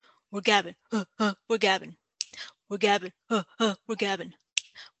We're gabbing. We're gabbing. We're gabbing. We're gabbing.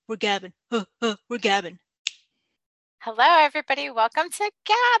 We're gabbing. We're gabbing. Hello, everybody. Welcome to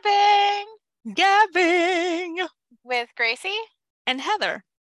Gabbing Gabbing. with Gracie. And Heather.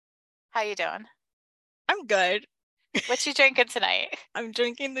 How you doing? I'm good. What you drinking tonight? I'm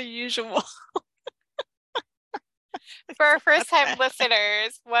drinking the usual. For our first-time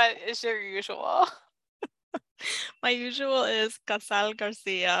listeners, what is your usual? My usual is Casal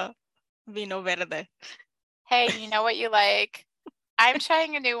Garcia Vino Verde. Hey, you know what you like? I'm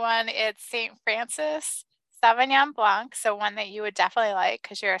trying a new one. It's St. Francis Sauvignon Blanc, so one that you would definitely like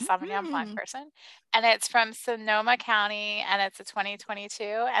because you're a Sauvignon Blanc person. And it's from Sonoma County, and it's a 2022.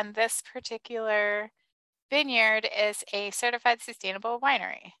 And this particular vineyard is a certified sustainable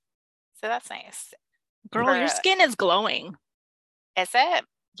winery. So that's nice. Girl, your skin is glowing. Is it?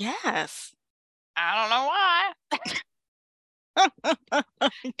 Yes. I don't know why.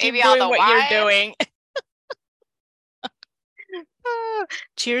 Maybe all the what wine. You're doing.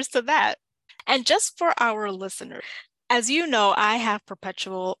 Cheers to that. And just for our listeners, as you know, I have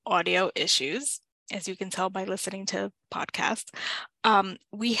perpetual audio issues, as you can tell by listening to podcasts.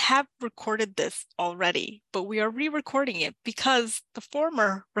 We have recorded this already, but we are re-recording it because the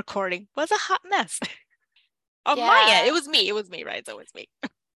former recording was a hot mess. On my end, it was me, right? So it's me.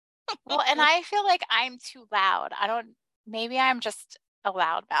 Well, and I feel like I'm too loud. Maybe I'm just a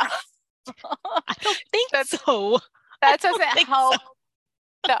loud mouth. I don't think so. That doesn't help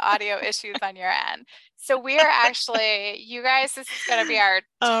the audio issues on your end. So we are actually, you guys, this is going to be our...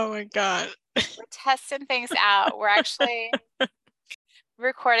 Oh my God. We're testing things out. We're actually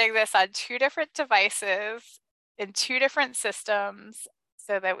recording this on 2 different devices in 2 different systems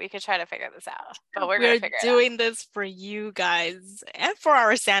so that we could try to figure this out. But we're going to figure it out. We're doing this for you guys and for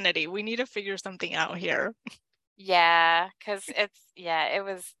our sanity. We need to figure something out here. Yeah, because it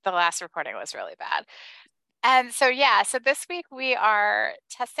was, the last recording was really bad. And so, so this week we are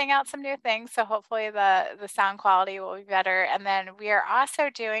testing out some new things. So hopefully the sound quality will be better. And then we are also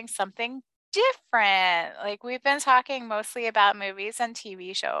doing something different. Like, we've been talking mostly about movies and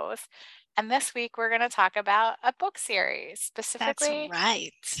TV shows. And this week we're going to talk about a book series, specifically That's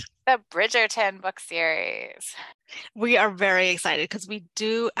right. The Bridgerton book series. We are very excited because we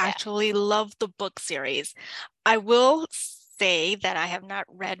do actually love the book series. I will say that I have not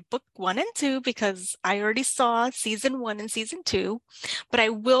read book 1 and 2 because I already saw season 1 and season 2, but I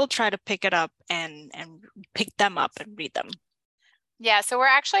will try to pick it up and pick them up and read them. Yeah, so we're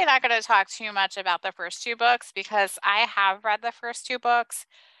actually not going to talk too much about the first 2 books because I have read the first 2 books,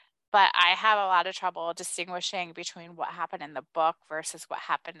 but I have a lot of trouble distinguishing between what happened in the book versus what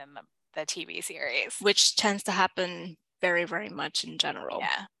happened in the TV series. Which tends to happen very, very much in general.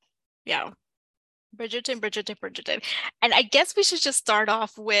 Yeah. Bridgerton. And I guess we should just start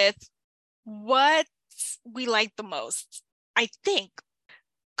off with what we like the most. I think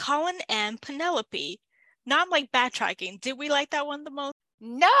Colin and Penelope. Not like backtracking. Did we like that one the most?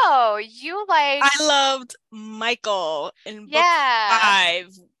 No, you liked... I loved Michael in book 5.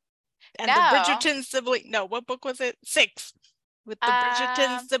 And the Bridgerton sibling. No, what book was it? 6. With the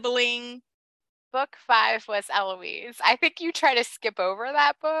Bridgerton sibling. Book 5 was Eloise. I think you try to skip over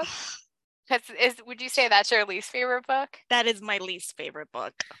that book. Would you say that's your least favorite book? That is my least favorite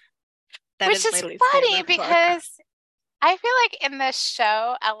book. Which is funny because I feel like in this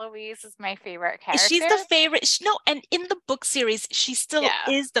show, Eloise is my favorite character. She's the favorite. No, and in the book series, she still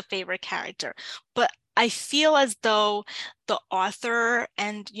is the favorite character. But I feel as though the author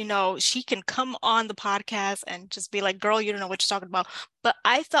and, she can come on the podcast and just be like, girl, you don't know what you're talking about. But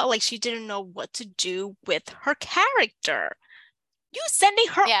I felt like she didn't know what to do with her character. You sending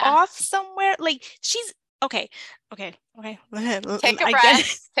her off somewhere? Like, she's okay. Take a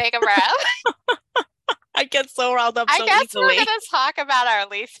breath. Take a breath. I get so riled up so easily. I guess we're going to talk about our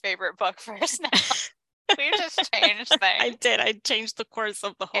least favorite book first now. We just changed things. I did. I changed the course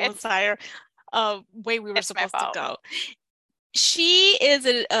of the whole entire way we were supposed to go. She is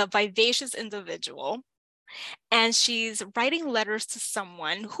a vivacious individual. And she's writing letters to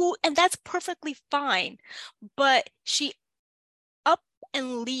someone and that's perfectly fine. But she up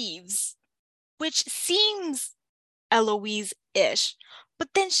and leaves, which seems Eloise-ish. But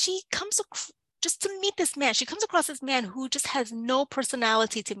then she comes just to meet this man. She comes across this man who just has no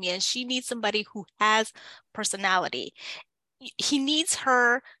personality to me, and she needs somebody who has personality. He needs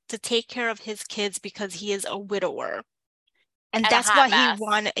her to take care of his kids because he is a widower. And that's why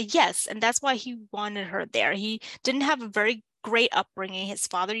he wanted her there. He didn't have a very great upbringing. His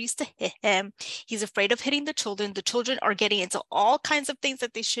father used to hit him. He's afraid of hitting the children. The children are getting into all kinds of things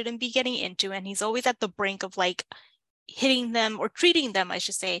that they shouldn't be getting into. And he's always at the brink of hitting them or treating them, I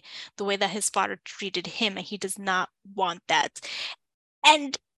should say, the way that his father treated him, and he does not want that.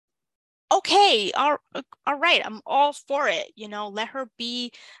 And okay, all right, I'm all for it. Let her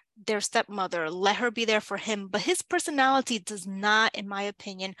be their stepmother, let her be there for him. But his personality does not, in my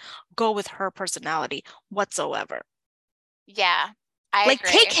opinion, go with her personality whatsoever. Yeah, I like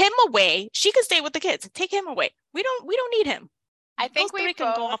agree. Take him away. She can stay with the kids. Take him away. We don't need him. I think Those three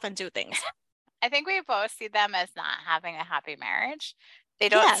can go off and do things. I think we both see them as not having a happy marriage. They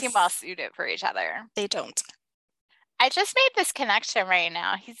don't seem well Yes, suited for each other. they don't. I just made this connection right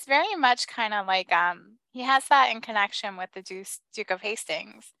now. He's very much kind of like he has that in connection with the Duke of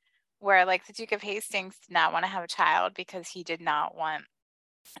Hastings, where like the Duke of Hastings did not want to have a child because he did not want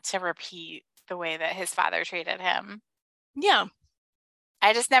to repeat the way that his father treated him. Yeah.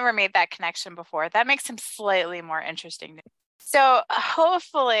 I just never made that connection before. That makes him slightly more interesting. So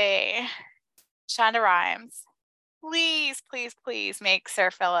hopefully Shonda Rhimes, please, please, please make Sir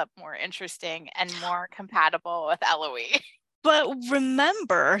Philip more interesting and more compatible with Eloise. But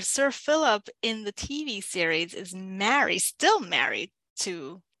remember, Sir Philip in the TV series is still married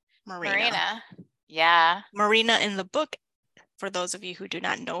to Marina. Yeah. Marina in the book, for those of you who do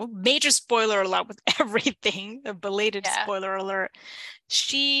not know, major spoiler alert with everything, a belated spoiler alert.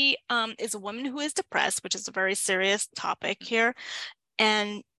 She is a woman who is depressed, which is a very serious topic here.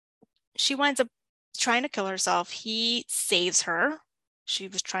 And she winds up trying to kill herself. He saves her. She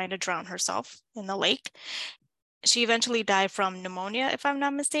was trying to drown herself in the lake. She eventually died from pneumonia, if I'm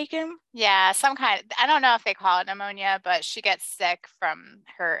not mistaken. Yeah, some kind. I don't know if they call it pneumonia, but she gets sick from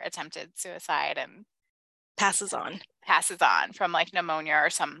her attempted suicide and passes on from like pneumonia or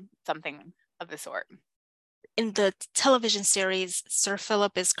something of the sort. In the television series, Sir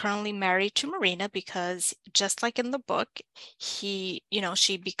Philip is currently married to Marina because just like in the book, she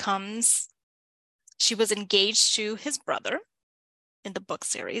was engaged to his brother in the book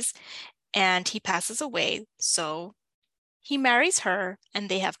series, and he passes away. So he marries her and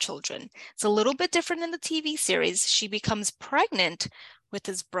they have children. It's a little bit different in the TV series. She becomes pregnant with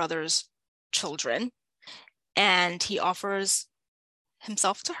his brother's children, and he offers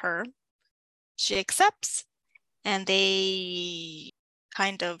himself to her. She accepts, and they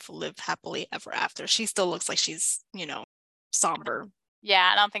kind of live happily ever after. She still looks like she's, somber.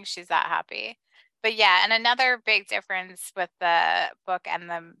 Yeah, I don't think she's that happy. But yeah, and another big difference with the book and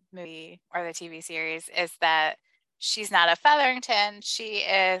the movie or the TV series is that she's not a Featherington. She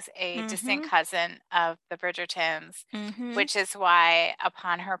is a distant cousin of the Bridgertons, which is why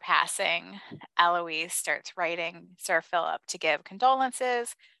upon her passing, Eloise starts writing Sir Philip to give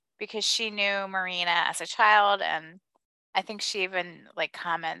condolences because she knew Marina as a child. And I think she even like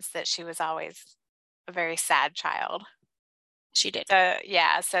comments that she was always a very sad child. She did.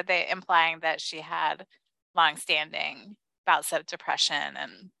 So they implying that she had longstanding bouts of depression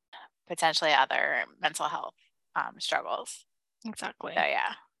and potentially other mental health struggles. Exactly. So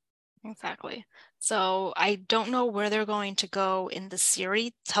yeah. Exactly. So I don't know where they're going to go in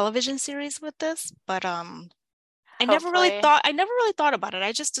the television series with this, but I never really thought about it.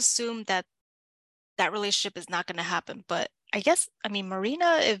 I just assumed that relationship is not going to happen. But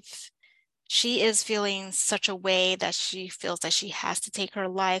Marina, if she is feeling such a way that she feels that she has to take her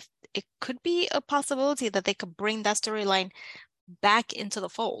life, it could be a possibility that they could bring that storyline back into the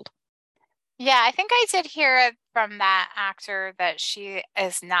fold. Yeah, I think I did hear from that actor that she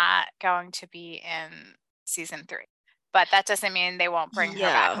is not going to be in season 3, but that doesn't mean they won't bring her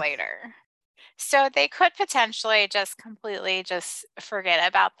back later. So they could potentially just completely just forget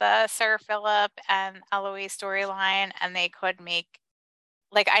about the Sir Philip and Eloise storyline, and they could make,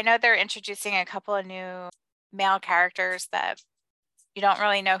 like, I know they're introducing a couple of new male characters that you don't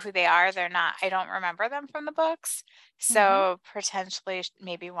really know who they are. I don't remember them from the books. So potentially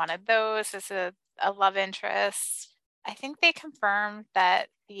maybe one of those is a love interest. I think they confirmed that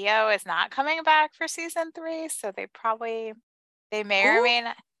Theo is not coming back for season 3. So they may or may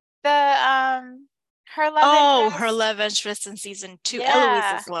not. Her love interest. Her love interest in season 2.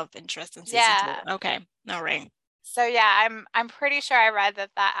 Yeah. Eloise's love interest in season 2. Okay. All right. So yeah, I'm pretty sure I read that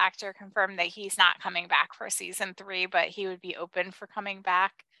actor confirmed that he's not coming back for season 3, but he would be open for coming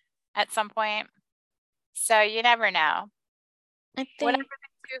back at some point. So you never know. I think whatever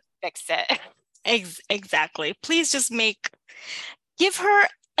they do, fix it. Exactly. Please just give her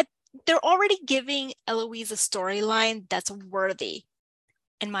they're already giving Eloise a storyline that's worthy,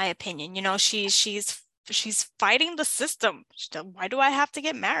 in my opinion. She's fighting the system. Why do I have to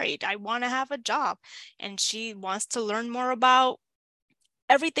get married? I want to have a job. And she wants to learn more about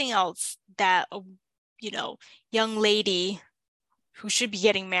everything else that a young lady who should be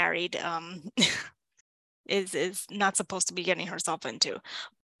getting married is not supposed to be getting herself into.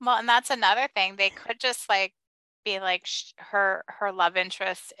 Well, and that's another thing. They could just like be like her love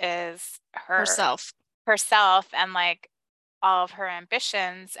interest is Herself. herself and like all of her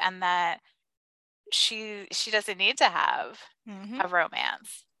ambitions, and that she doesn't need to have a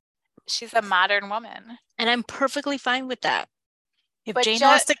romance. She's a modern woman. And I'm perfectly fine with that. If But Jane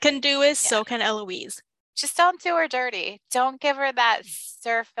Austen can do it, so can Eloise. Just don't do her dirty. Don't give her that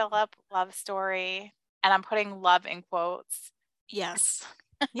Sir Philip love story. And I'm putting love in quotes. Yes.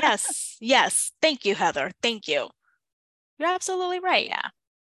 Yes. Yes. Thank you, Heather. Thank you. You're absolutely right. Yeah.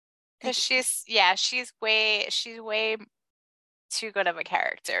 Because she's way too good of a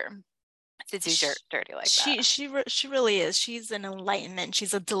character to do dirty like that. She really is. She's an enlightenment.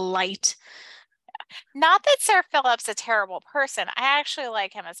 She's a delight. Not that Sir Philip's a terrible person. I actually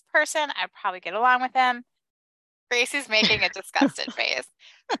like him as a person. I'd probably get along with him. Gracie's making a disgusted face.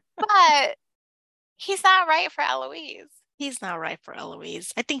 But he's not right for Eloise. He's not right for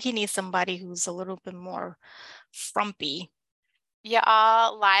Eloise. I think he needs somebody who's a little bit more frumpy. Yeah,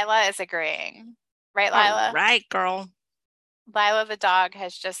 Lila is agreeing. Right, Lila? All right, girl. Lila the dog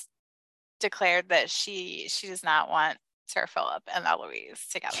has just declared that she does not want Sir Philip and Eloise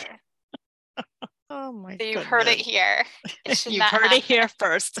together. Oh my So you've goodness. heard it here. You've heard it here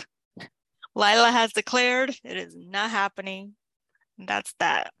first. Lila has declared it is not happening. That's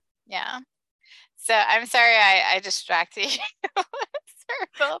that. Yeah. So I'm sorry I distracted you. Sir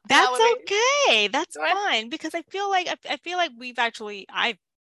Philip. That's okay. That's fine, because I feel like I've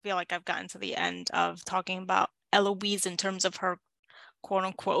gotten to the end of talking about Eloise in terms of her quote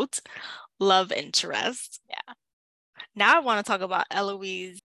unquote love interest. Yeah. Now I want to talk about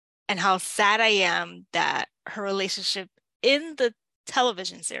Eloise and how sad I am that her relationship in the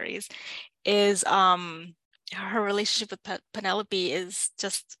television series is her relationship with Penelope is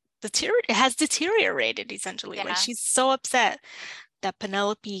just has deteriorated essentially. Yeah. Like, she's so upset that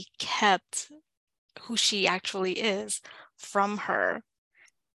Penelope kept who she actually is from her.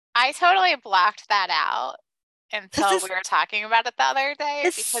 I totally blocked that out until we were talking about it the other day.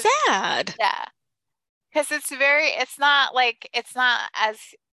 It's sad. Yeah. Because it's not as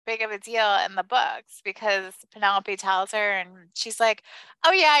big of a deal in the books, because Penelope tells her and she's like,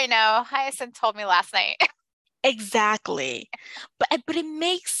 oh yeah, I know. Hyacinth told me last night. Exactly. But it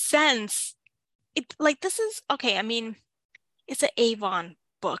makes sense. This is okay. I mean, it's an Avon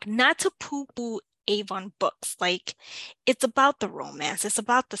book, not to poo-poo Avon books. Like, it's about the romance, it's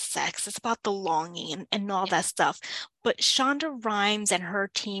about the sex, it's about the longing and all that stuff. But Shonda Rhimes and her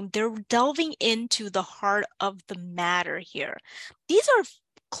team, they're delving into the heart of the matter here. These are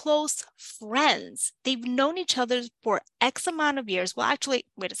close friends. They've known each other for X amount of years. Well, actually,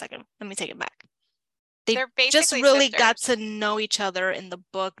 wait a second. Let me take it back. They're just really sisters. Got to know each other in the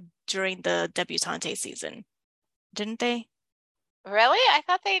book during the debutante season, didn't they? Really? I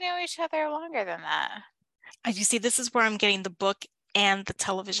thought they knew each other longer than that. You see, this is where I'm getting the book and the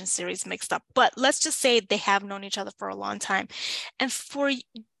television series mixed up. But let's just say they have known each other for a long time. And for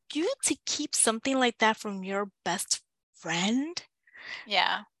you to keep something like that from your best friend?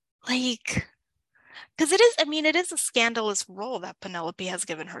 Yeah. Like, because it is a scandalous role that Penelope has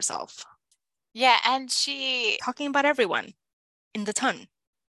given herself. Yeah, and she... talking about everyone in the ton.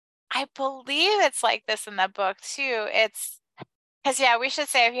 I believe it's like this in the book, too. It's... because, yeah, we should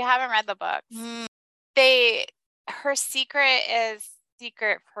say, if you haven't read the books, her secret is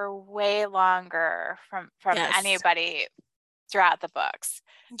secret for way longer from anybody throughout the books.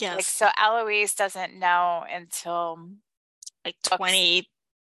 Yes. Like, so Eloise doesn't know until like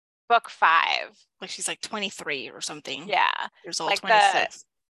book 5. Like, she's like 23 or something. Yeah. Years old, like 26.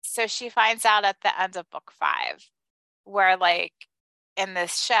 So she finds out at the end of book 5, where like in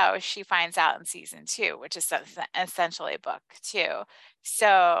this show, she finds out in season 2, which is essentially book 2.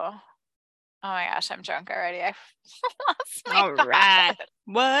 So, oh my gosh, I'm drunk already. I lost my All right.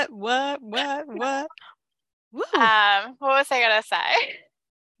 What? Woo. What was I gonna say?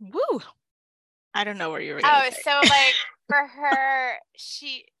 Woo. I don't know where you were gonna say. So like for her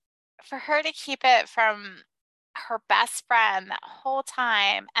to keep it from her best friend that whole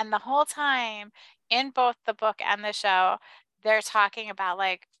time, and the whole time in both the book and the show, they're talking about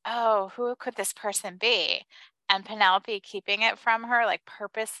like, oh, who could this person be? And Penelope keeping it from her, like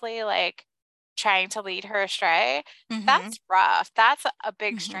purposely, like trying to lead her astray. Mm-hmm. That's rough. That's a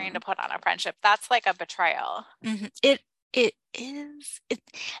big strain to put on a friendship. That's like a betrayal. Mm-hmm. It is.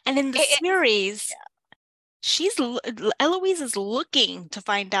 And in the series, Eloise is looking to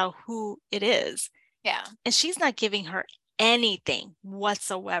find out who it is. Yeah. And she's not giving her anything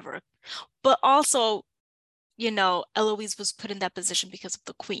whatsoever. But also, Eloise was put in that position because of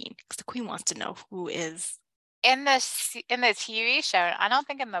the queen, because the queen wants to know who is In the TV show, I don't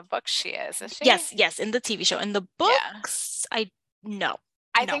think in the book she is she? Yes, in the TV show. In the Yeah. books, no.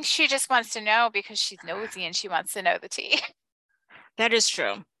 I think she just wants to know because she's nosy and she wants to know the tea. That is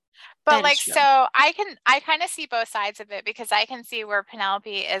true. But like, so I kind of see both sides of it, because I can see where Penelope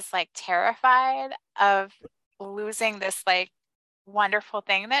is like terrified of losing this like wonderful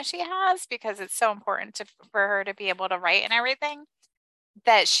thing that she has, because it's so important for her to be able to write and everything,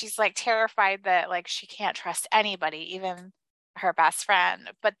 that she's like terrified that like she can't trust anybody, even her best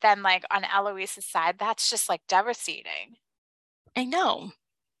friend. But then like on Eloise's side, that's just like devastating. I know.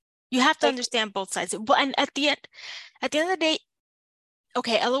 You have to understand both sides. Well, and at the end of the day,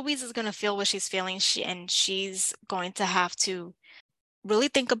 okay, Eloise is gonna feel what she's feeling. She's going to have to really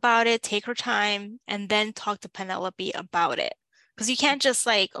think about it, take her time, and then talk to Penelope about it. Because you can't just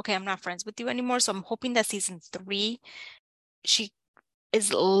like, okay, I'm not friends with you anymore. So I'm hoping that season 3, she is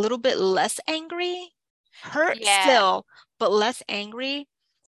a little bit less angry, hurt still, but less angry.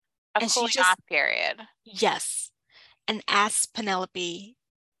 A cooling off period. Yes. And asks Penelope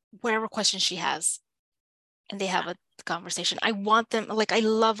whatever questions she has. And they have a conversation. I want them, like, I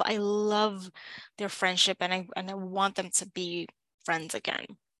love their friendship, and I want them to be friends again.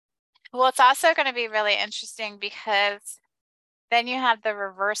 Well, it's also going to be really interesting because then you have the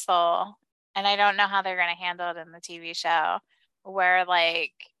reversal, and I don't know how they're going to handle it in the TV show, where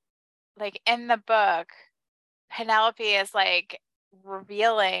like in the book, Penelope is like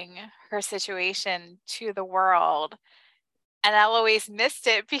revealing her situation to the world, and Eloise missed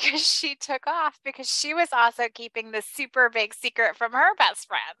it because she took off, because she was also keeping this super big secret from her best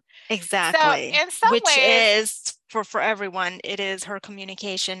friend. Exactly. So in some Which ways, is for everyone, it is her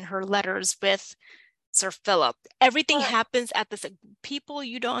communication, her letters with Sir Philip. Everything happens at this. People,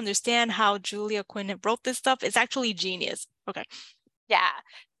 you don't understand how Julia Quinn wrote this stuff. It's actually genius. Okay. Yeah.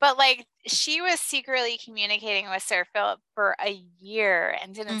 But like, she was secretly communicating with Sir Philip for a year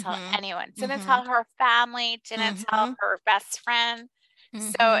and didn't tell anyone, didn't tell her family, didn't tell her best friend.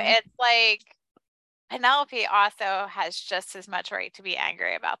 So it's like Penelope also has just as much right to be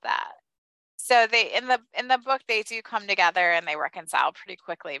angry about that. So they in the book, they do come together and they reconcile pretty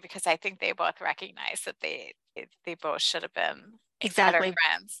quickly, because I think they both recognize that they both should have been better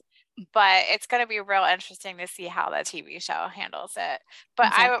friends. But it's going to be real interesting to see how the TV show handles it. But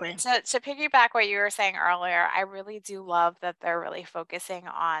to piggyback what you were saying earlier, I really do love that they're really focusing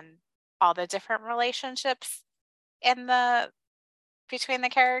on all the different relationships in between the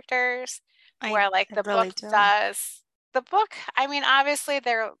characters, where like the book does. The book, I mean, obviously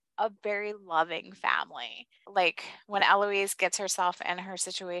they're a very loving family. Like when Eloise gets herself in her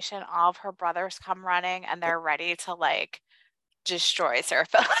situation, all of her brothers come running and they're ready to like destroy Sir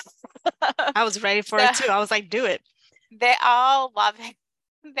Philip. I was ready for it too. I was like, do it. They all love it.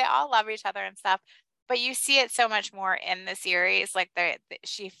 They all love each other and stuff. But you see it so much more in the series. Like the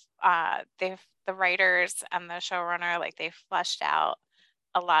writers and the showrunner, like they fleshed out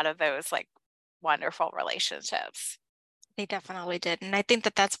a lot of those like wonderful relationships. They definitely did. And I think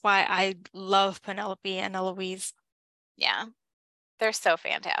that that's why I love Penelope and Eloise. Yeah. They're so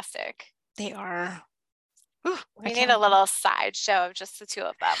fantastic. They are. We need a little sideshow of just the two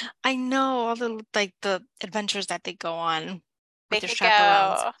of them. I know, all the like the adventures that they go on with their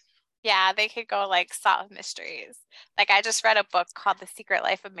chaperones. Yeah, they could go like solve mysteries. Like I just read a book called The Secret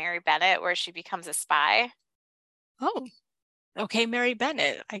Life of Mary Bennet, where she becomes a spy. Oh, okay, Mary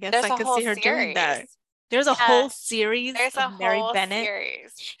Bennet. I guess I could see her doing that. There's a whole series of Mary Bennet.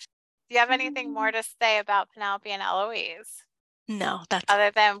 Do you have anything more to say about Penelope and Eloise? No, that's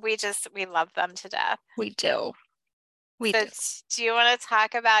other than we love them to death. We do. Do you want to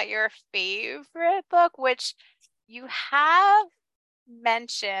talk about your favorite book, which you have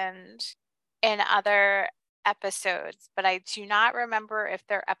mentioned in other episodes, but I do not remember if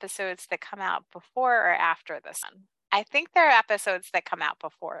they're episodes that come out before or after this one. I think they're episodes that come out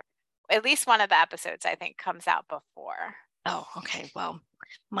before. At least one of the episodes, I think, comes out before. Oh, okay. Well,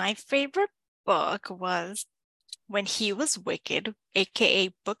 my favorite book was When He Was Wicked,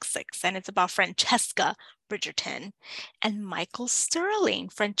 aka Book 6, and it's about Francesca Bridgerton and Michael Sterling.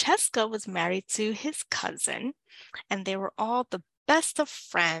 Francesca was married to his cousin, and they were all the best of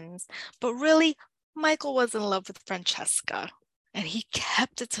friends, but really, Michael was in love with Francesca, and he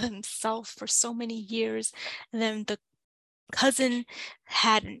kept it to himself for so many years. And then the cousin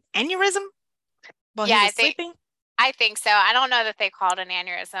had an aneurysm while he was sleeping. I think so. I don't know that they called it an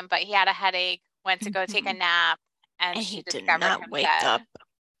aneurysm, but he had a headache, went to go take a nap, and she discovered him wake up.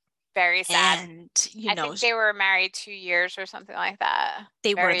 Very sad. And I think they were married 2 years or something like that.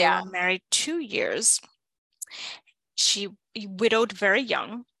 They were married 2 years. She widowed very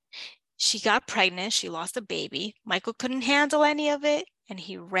young. She got pregnant. She lost a baby. Michael couldn't handle any of it, and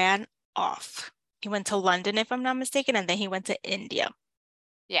he ran off. He went to London, if I'm not mistaken, and then he went to India.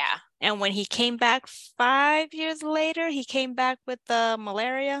 Yeah. And when he came back 5 years later, he came back with the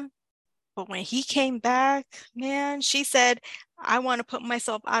malaria. But when he came back, man, she said, I want to put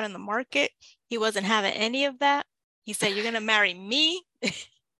myself out in the market. He wasn't having any of that. He said, You're going to marry me.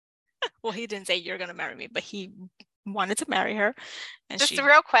 Well, he didn't say you're going to marry me, but he wanted to marry her. And just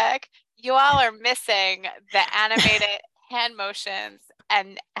real quick, you all are missing the animated hand motions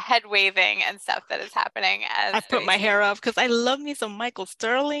and head waving and stuff that is happening as I put my hair up because I love me some Michael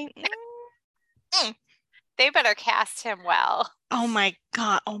Sterling. They better cast him well. Oh my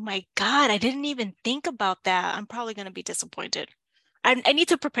God. Oh my God. I didn't even think about that. I'm probably going to be disappointed. I need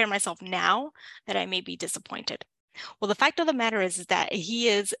to prepare myself now that I may be disappointed. Well, the fact of the matter is that he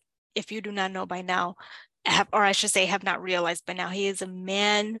is, if you do not know by now, or I should say have not realized by now, he is a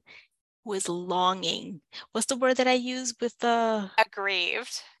man who is longing. What's the word that I use with the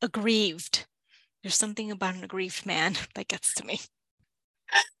aggrieved? Aggrieved. There's something about an aggrieved man that gets to me.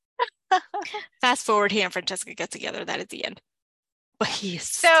 Fast forward, he and Francesca get together. That is the end. But he's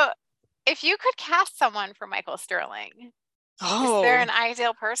so. If you could cast someone for Michael Sterling, is there an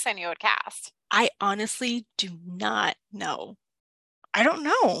ideal person you would cast? I honestly do not know. I don't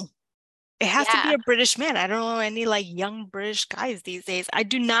know. It has to be a British man. I don't know any like young British guys these days. I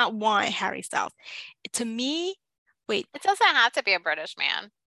do not want Harry Styles. To me, wait. It doesn't have to be a British man.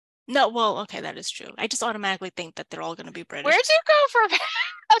 No, well, okay, that is true. I just automatically think that they're all going to be British.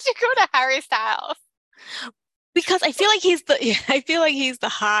 How'd you go to Harry Styles? Because I feel like he's the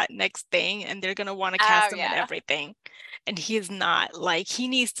hot next thing, and they're gonna want to cast him in everything. And he is not. Like, he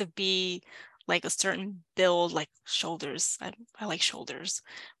needs to be like a certain build, like shoulders. I like shoulders,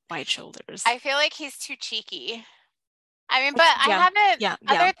 wide shoulders. I feel like he's too cheeky. I mean, but I haven't,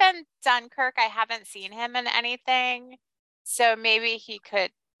 other than Dunkirk, I haven't seen him in anything. So maybe he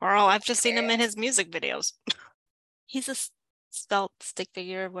could. Girl, I've just seen him in his music videos. He's a svelte stick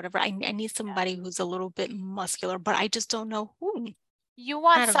figure, whatever. I need somebody who's a little bit muscular, but I just don't know who. You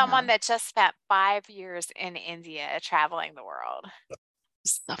want someone that just spent 5 years in India traveling the world.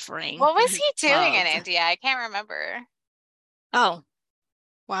 Suffering. What was he doing in India? I can't remember. Oh,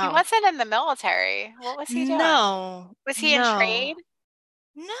 wow. He wasn't in the military. What was he doing? No. Was he in trade?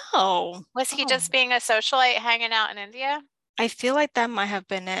 No. Was he just being a socialite hanging out in India? I feel like that might have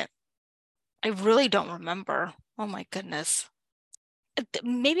been it. I really don't remember. Oh my goodness.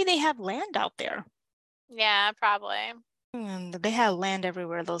 Maybe they have land out there. Yeah, probably. They have land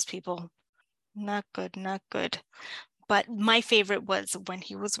everywhere, those people. Not good, not good. But my favorite was when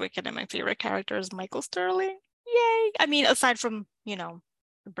he was wicked, and my favorite character is Michael Sterling. Yay! I mean, aside from, the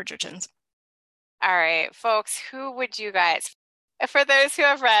Bridgertons. All right, folks, who would you guys, for those who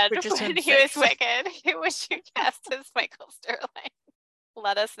have read When He Was Wicked, who would you cast as Michael Sterling?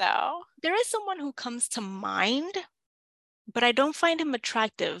 Let us know. There is someone who comes to mind, but I don't find him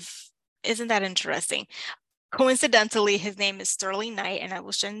attractive. Isn't that interesting? Coincidentally, his name is Sterling Knight, and I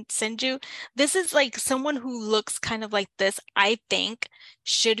will send you. This is like someone who looks kind of like this, I think,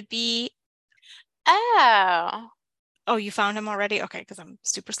 should be. Oh, you found him already? Okay, because I'm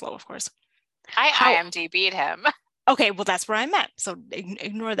super slow, of course. I IMDb'd him. Okay, well, that's where I'm at, so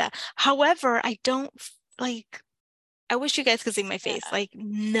ignore that. However, I don't like. I wish you guys could see my face. Like,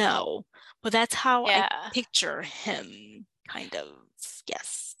 no, but that's how I picture him, kind of.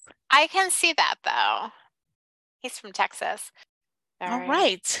 Yes. I can see that, though. He's from Texas. All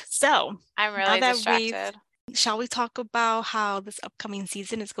right. So I'm really distracted. Shall we talk about how this upcoming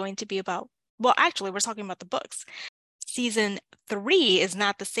season is going to be about? Well, actually, we're talking about the books. Season 3 is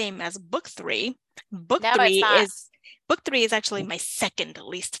not the same as book 3. Book 3 is actually my second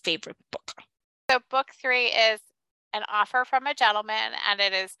least favorite book. So book 3 is An Offer from a Gentleman, and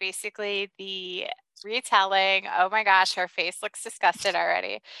it is basically the retelling. Oh my gosh, her face looks disgusted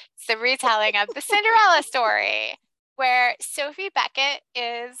already. It's the retelling of the Cinderella story, where Sophie Beckett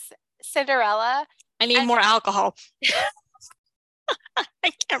is Cinderella. I need more alcohol.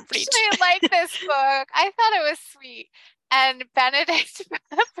 I can't reach. I like this book. I thought it was sweet. And Benedict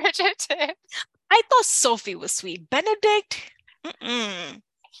Bridgerton. I thought Sophie was sweet. Benedict, he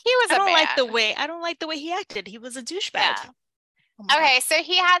was I don't like the way he acted. He was a douchebag. Yeah. Oh okay, God. So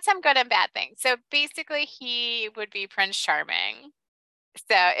he had some good and bad things. So basically he would be Prince Charming.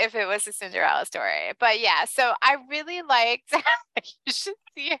 So if it was a Cinderella story. But yeah, so I really liked, you should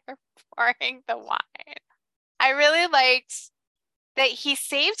see her pouring the wine. I really liked that he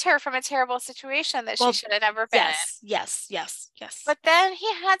saved her from a terrible situation that she should have never been in. Yes. But then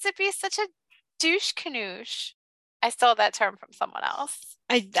he had to be such a douche canoosh. I stole that term from someone else.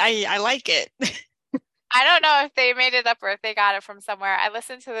 I like it. I don't know if they made it up or if they got it from somewhere. I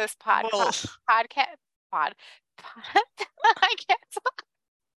listened to this Well, podcast. Pod. I can't talk.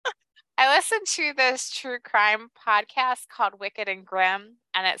 I listened to this true crime podcast called Wicked and Grim,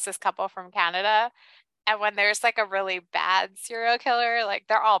 and it's this couple from Canada. And when there's like a really bad serial killer, like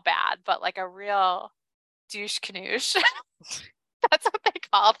they're all bad, but like a real douche canoosh. That's what they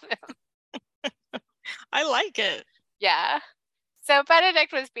call them. I like it. Yeah. So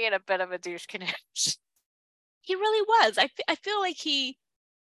Benedict was being a bit of a douche canoosh. He really was. I feel like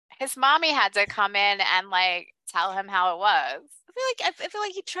his mommy had to come in and like tell him how it was. I feel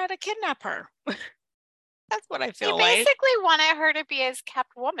like he tried to kidnap her. That's what I feel He like. basically wanted her to be his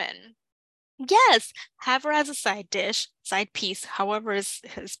kept woman. Yes, have her as a side dish, side piece, however is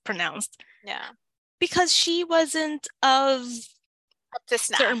pronounced. Yeah. Because she wasn't of up to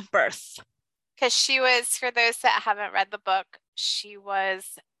certain birth. Because she was, for those that haven't read the book, was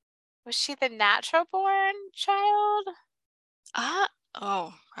she the natural born child?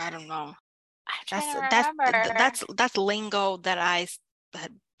 Oh, I don't know. I'm trying to remember. That's lingo that I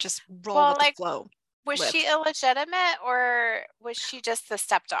just roll with the flow. Was she illegitimate or was she just the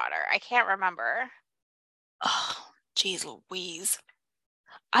stepdaughter? I can't remember. Oh, geez Louise.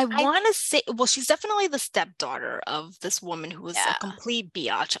 I want to say, well, she's definitely the stepdaughter of this woman who was a complete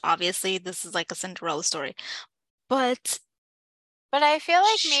biatch. Obviously, this is like a Cinderella story. But I feel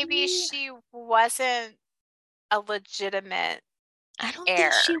like maybe she wasn't a legitimate I don't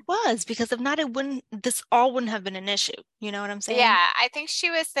think she was, because if not, this all wouldn't have been an issue. You know what I'm saying? Yeah, I think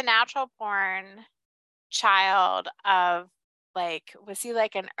she was the natural born child of, like, was he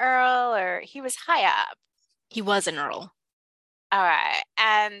like an earl, or he was high up? He was an earl. All right.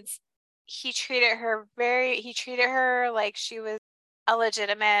 And he treated her like she was a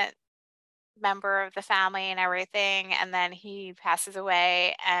legitimate member of the family and everything. And then he passes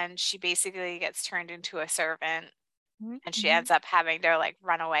away and she basically gets turned into a servant. Mm-hmm. And she ends up having to like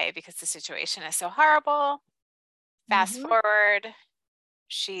run away because the situation is so horrible. Fast forward,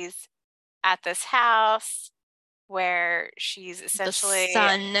 she's at this house where she's essentially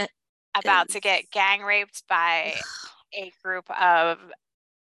about to get gang raped by a group of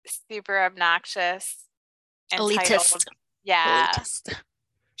super obnoxious, entitled, elitist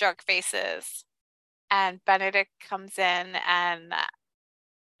jerk faces. And Benedict comes in and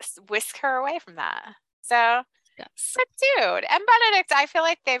whisks her away from that. So, but dude, and Benedict, I feel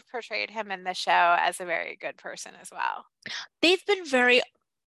like they've portrayed him in the show as a very good person as well. They've been very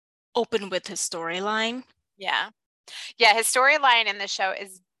open with his storyline. Yeah. Yeah, his storyline in the show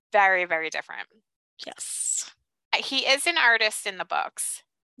is very, very different. Yes. He is an artist in the books.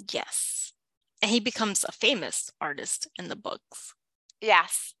 Yes. And he becomes a famous artist in the books.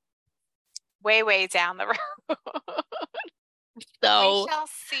 Yes. Way, way down the road. So we shall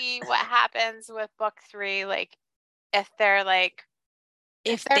see what happens with book 3. Like, if they're like,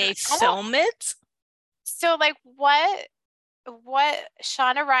 if they film it. So, like, what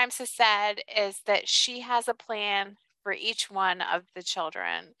Shonda Rhimes has said is that she has a plan for each one of the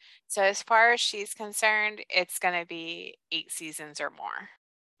children. So as far as she's concerned, it's going to be 8 seasons or more.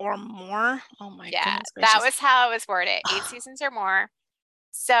 Or more? Oh my goodness gracious. That was how it was worded. 8 seasons or more.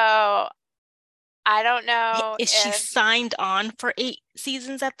 So I don't know. Is she signed on for 8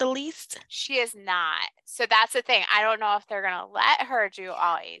 seasons at the least? She is not. So that's the thing. I don't know if they're going to let her do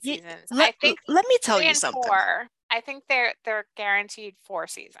all 8 seasons. I think. Let me tell you something. 4. I think they're guaranteed 4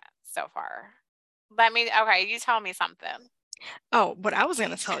 seasons so far. Okay, you tell me something. Oh, what I was going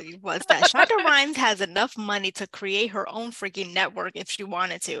to tell you was that Shonda Rhimes has enough money to create her own freaking network if she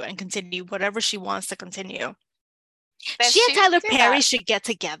wanted to and continue whatever she wants to continue. She and Tyler Perry should get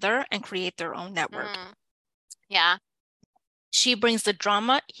together and create their own network. Yeah. She brings the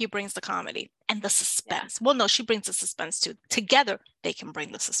drama, he brings the comedy and the suspense. Yeah. Well, no, she brings the suspense too. Together, they can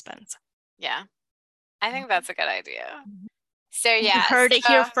bring the suspense. Yeah. I think that's a good idea. So, yeah. You heard it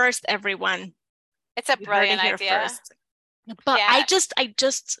here first, everyone. It's a brilliant idea. But I just,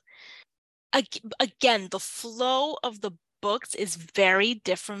 again, the flow of the books is very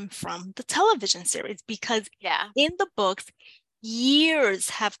different from the television series because in the books, years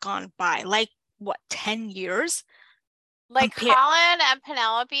have gone by, like what, 10 years? Like Colin and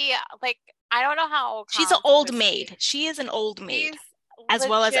Penelope, like, I don't know how old she's an old maid. She is an old maid, as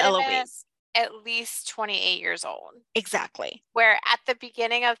well as Eloise. At least 28 years old. Exactly. Where at the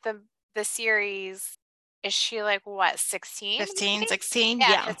beginning of the series, is she like what, 16? 15, 16?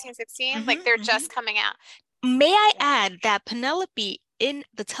 Yeah, 15, 16. Like they're just coming out. May I add that Penelope in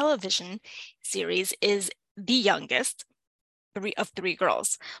the television series is the youngest. three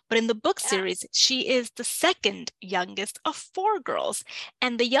girls. But in the book series, she is the second youngest of four girls.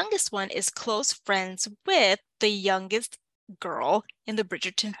 And the youngest one is close friends with the youngest girl in the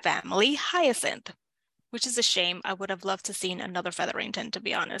Bridgerton family, Hyacinth, which is a shame. I would have loved to seen another Featherington, to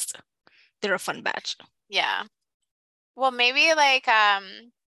be honest. They're a fun batch. Yeah. Well, maybe like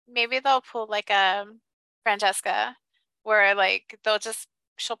maybe they'll pull like a Francesca where like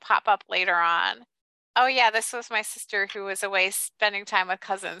she'll pop up later on. Oh yeah, this was my sister who was away spending time with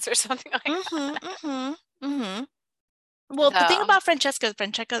cousins or something like that. Well, the thing So about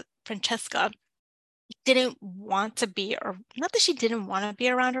Francesca didn't want to be, or not that she didn't want to be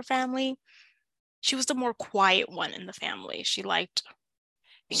around her family. She was the more quiet one in the family. She liked,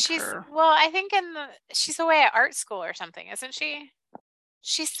 I think I think she's away at art school or something, isn't she?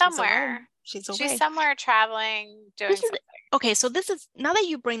 She's somewhere. She's away. She's somewhere traveling, doing something. Okay, so this is, now that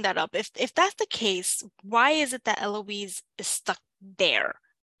you bring that up, if that's the case, why is it that Eloise is stuck there?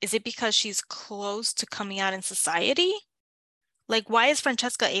 Is it because she's close to coming out in society? Like, why is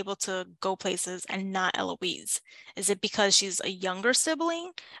Francesca able to go places and not Eloise? Is it because she's a younger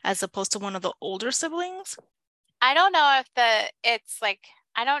sibling as opposed to one of the older siblings? I don't know if it's like,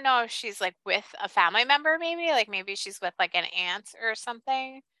 I don't know if she's like with a family member, maybe. Like maybe she's with like an aunt or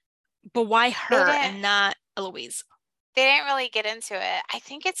something. But why her and not Eloise? They didn't really get into it. I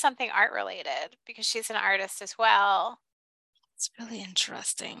think it's something art related because she's an artist as well. It's really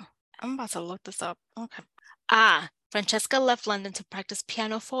interesting. I'm about to look this up. Okay. Francesca left London to practice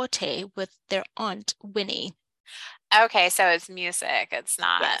pianoforte with their aunt, Winnie. Okay, so it's music. It's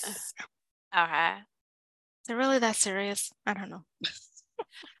not. Yes. Okay. Is it really that serious? I don't know.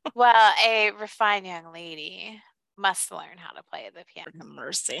 Well, a refined young lady must learn how to play the piano.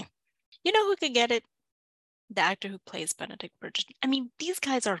 Mercy. You know who could get it? The actor who plays Benedict Bridgerton. I mean, these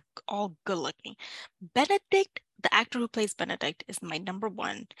guys are all good looking. Benedict, the actor who plays Benedict, is my number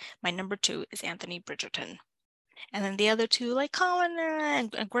one. My number two is Anthony Bridgerton. And then the other two, like Colin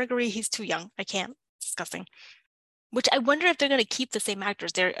and Gregory, he's too young. I can't. It's disgusting. Which I wonder if they're going to keep the same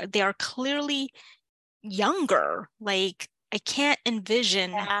actors. They are clearly younger. Like, I can't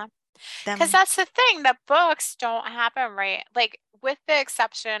envision them. Because that's the thing. The books don't happen right. Like, with the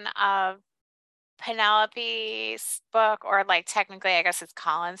exception of Penelope's book, or like technically, I guess it's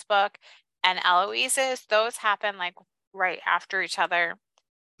Colin's book, and Eloise's, those happen like right after each other,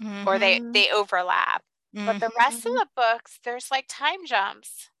 or they overlap. But the rest of the books, there's like time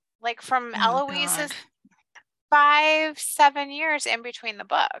jumps, like from Eloise's 5-7 years in between the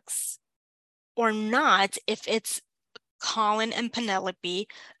books. Or not, if it's Colin and Penelope,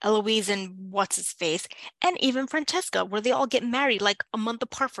 Eloise and what's his face, and even Francesca, where they all get married like a month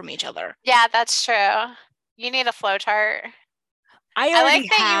apart from each other. Yeah, that's true. You need a flowchart. I like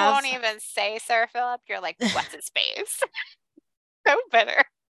that you won't even say Sir Philip. You're like, what's his face? So bitter.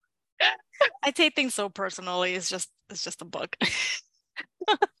 I take things so personally. It's just a book.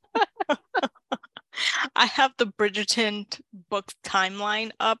 I have the Bridgerton book timeline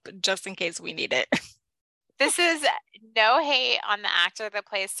up just in case we need it. This is no hate on the actor that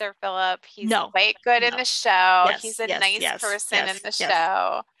plays Sir Philip. He's quite good in the show. Yes, he's a nice person in the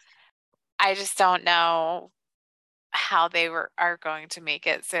show. I just don't know how they are going to make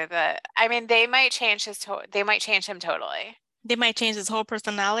it so that, I mean, they might change him totally. They might change his whole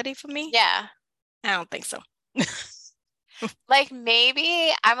personality for me? Yeah. I don't think so. Like,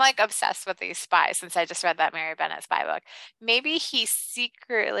 maybe I'm like obsessed with these spies since I just read that Mary Bennett spy book. Maybe he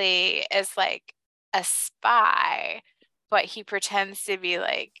secretly is like a spy, but he pretends to be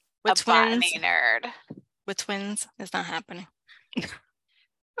like a botany nerd. With twins, it's not happening.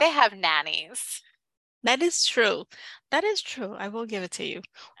 They have nannies. That is true. That is true. I will give it to you.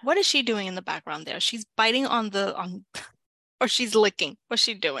 What is she doing in the background there? She's biting on or she's licking. What's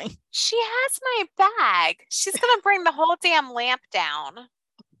she doing? She has my bag. She's gonna bring the whole damn lamp down.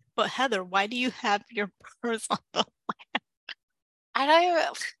 But Heather, why do you have your purse on the lamp? I don't even.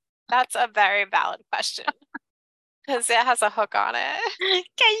 That's a very valid question. Because it has a hook on it.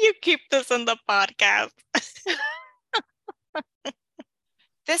 Can you keep this in the podcast?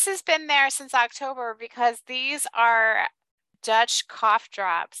 This has been there since October because these are Dutch cough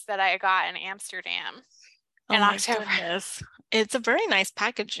drops that I got in Amsterdam in October. Goodness. It's a very nice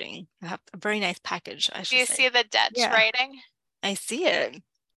packaging. A very nice package, I should say. Do you see the Dutch writing? I see it.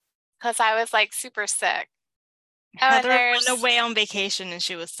 Because I was like super sick. Heather went away on vacation and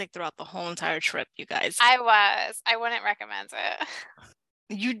she was sick throughout the whole entire trip, you guys. I was. I wouldn't recommend it.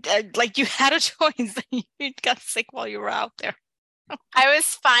 You you had a choice. You got sick while you were out there. I was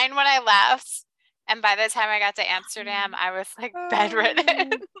fine when I left. And by the time I got to Amsterdam, I was like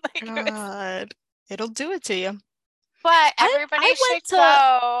bedridden. God. It'll do it to you. But everybody I should went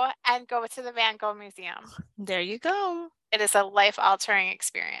to, go to the Van Gogh Museum. there you go. It is a life-altering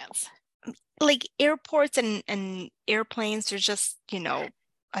experience. Like airports and airplanes are just,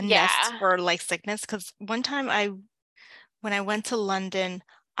 a nest Yeah. for like sickness. Because one time when I went to London,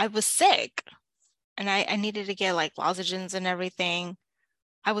 I was sick and I needed to get like lozenges and everything.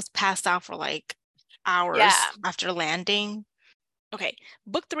 I was passed out for like hours Yeah. after landing. Okay,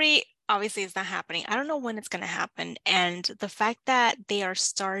 book three obviously is not happening. I don't know when it's going to happen. And the fact that they are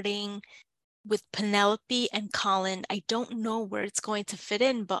starting with Penelope and Colin, I don't know where it's going to fit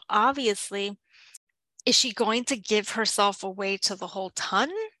in, but obviously, is she going to give herself away to the whole ton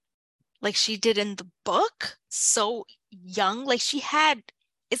like she did in the book? So young, like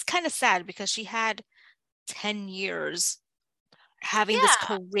it's kind of sad because she had 10 years having this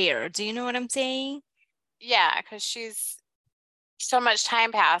Yeah. career. Do you know what I'm saying? Yeah, because she's so much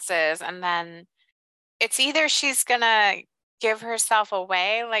time passes, and then it's either she's gonna give herself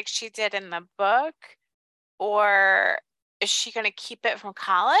away like she did in the book, or is she gonna keep it from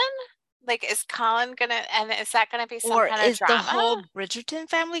Colin? Like, is Colin gonna, and is that gonna be some Or kind of is the drama? whole Bridgerton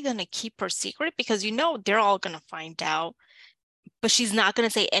family going to keep her secret? Because they're all going to find out, but she's not going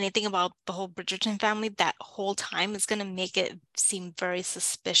to say anything about the whole Bridgerton family that whole time is going to make it seem very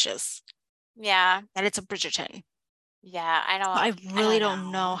suspicious Yeah. that it's a Bridgerton. Yeah, I I really don't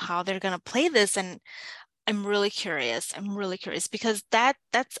don't know know. how they're going to play this, and I'm really curious. I'm really curious because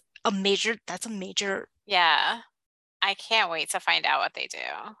that's a major. Yeah. I can't wait to find out what they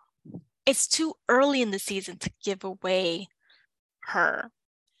do. It's too early in the season to give away her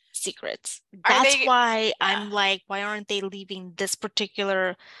secrets. Are That's they, why yeah. I'm like, why aren't they leaving this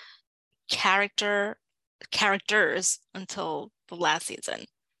particular characters until the last season?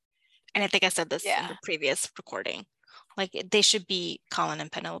 And I think I said this in Yeah. the previous recording. Like they should be Colin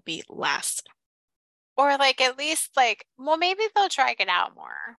and Penelope last. Or like at least like, well, maybe they'll drag it out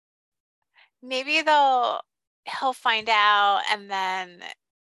more. Maybe he'll find out, and then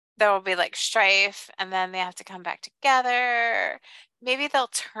there will be like strife, and then they have to come back together. Maybe they'll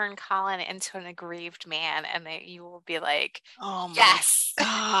turn Colin into an aggrieved man, and you will be like, Oh my yes.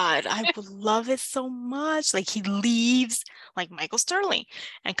 God, I would love it so much. Like he leaves like Michael Sterling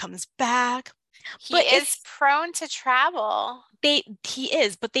and comes back. He But is prone to travel. he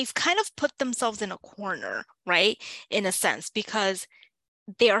is, but they've kind of put themselves in a corner, right? In a sense, because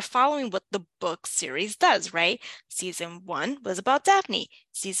they are following what the book series does, right? Season one was about Daphne.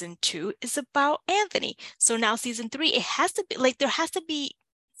 Season two is about Anthony. So now season three, it has to be like there has to be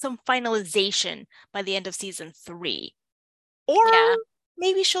some finalization by the end of season three. Or Yeah.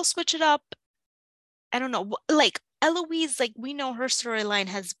 maybe she'll switch it up. I don't know. Like Eloise, like we know her storyline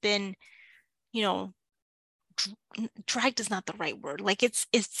has been, you know, dragged is not the right word. Like it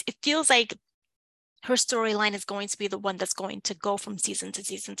feels like her storyline is going to be the one that's going to go from season to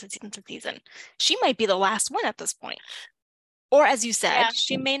season to season to season. She might be the last one at this point. Or as you Yeah. said,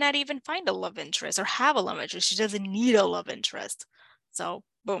 she may not even find a love interest or have a love interest. She doesn't need a love interest. So,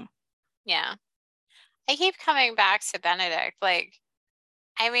 boom. Yeah. I keep coming back to Benedict. Like,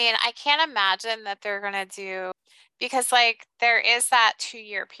 I mean, I can't imagine that they're gonna do, because like there is that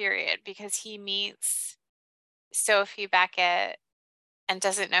 2-year period because he meets Sophie Beckett and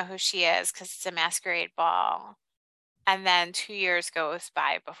doesn't know who she is because it's a masquerade ball. And then 2 years goes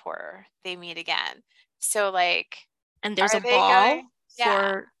by before they meet again. So like, And there's are a they ball going?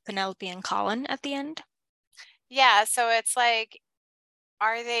 Yeah. for Penelope and Colin at the end. Yeah. So it's like,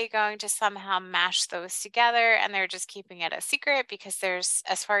 are they going to somehow mash those together and they're just keeping it a secret because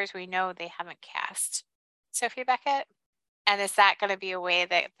as far as we know, they haven't cast Sophie Beckett? And is that going to be a way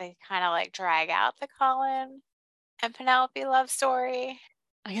that they kind of like drag out the Colin and Penelope love story?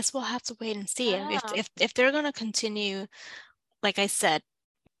 I guess we'll have to wait and I see don't if know. if they're gonna continue. Like I said,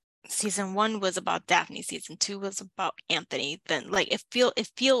 season one was about Daphne, season two was about Anthony. Then like it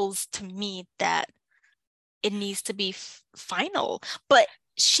feels to me that it needs to be final. But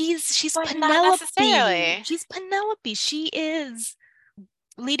she's But not Penelope. necessarily. She's Penelope. She is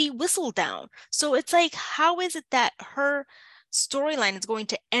Lady Whistledown. So it's like, how is it that her storyline is going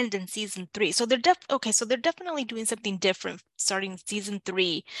to end in season three? So they're definitely doing something different starting season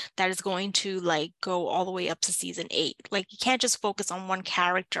three that is going to like go all the way up to season eight. Like you can't just focus on one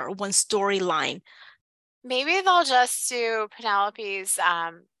character or one storyline. Maybe they'll just do Penelope's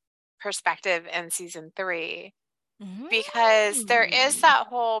perspective in season 3, because there is Mm, that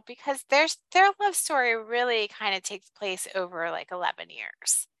whole, because their love story really kind of takes place over like 11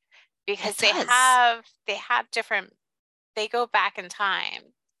 years, it because does. they have different, they go back in time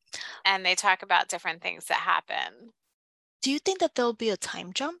and they talk about different things that happen. Do you think that there'll be a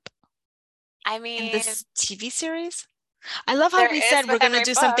time jump I in mean, this TV series? I love how There we is said we're with going to every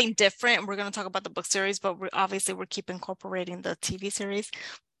do book. something different. We're going to talk about the book series, but we're keep incorporating the TV series.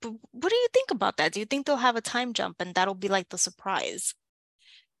 But what do you think about that? Do you think they'll have a time jump and that'll be like the surprise?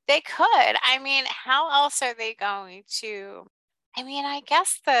 They could. I mean, how else are they going to? I mean, I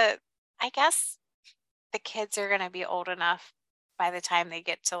guess the kids are going to be old enough by the time they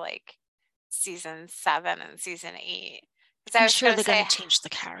get to like season 7 and season 8. Because I I'm was sure going to they're going say, to change the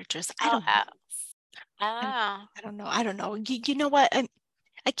characters. I how don't know. else? Oh, I don't know. I don't know. You know what?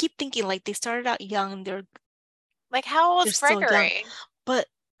 I keep thinking like they started out young and like how they're old's still young, Gregory? but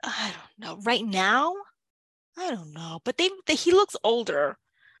I don't know. Right now, I don't know. But he looks older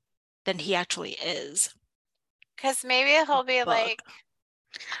than he actually is. Because maybe he'll be Book. like,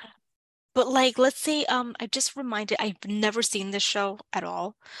 But like, let's say, I just reminded, I've never seen this show at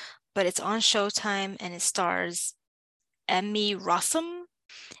all, but it's on Showtime and it stars Emmy Rossum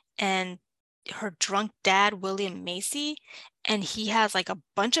and her drunk dad, William Macy, and he has like a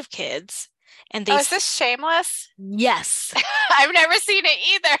bunch of kids, and oh, is this Shameless? yes, I've never seen it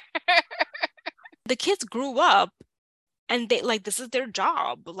either. the kids grew up and they like this is their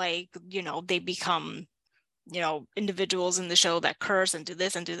job. Like, they become, individuals in the show that curse and do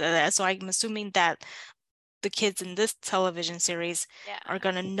this and do that. So I'm assuming that the kids in this television series Yeah. are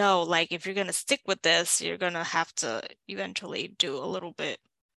gonna know, like, if you're gonna stick with this, you're gonna have to eventually do a little bit.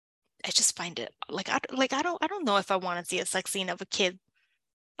 I just find it like I don't know if I want to see a sex scene of a kid.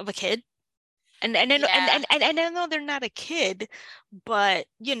 Yeah. And I know they're not a kid, but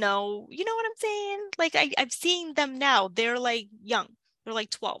you know what I'm saying? Like I've seen them now. They're like young. They're like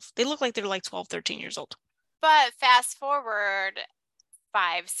 12. They look like they're like 12, 13 years old. But fast forward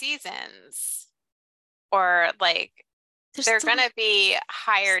 5 seasons, or like They're they're still gonna be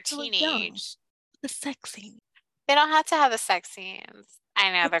higher still young. teenage. The sex scene. They don't have to have the sex scenes.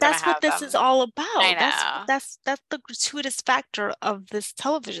 I know But they're gonna that's what have this is them. all I about. know. That's the gratuitous factor of this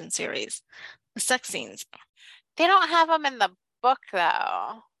television series. The sex scenes. They don't have them in the book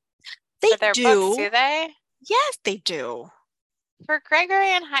though. They For their books, do. do they? Yes, they do. For Gregory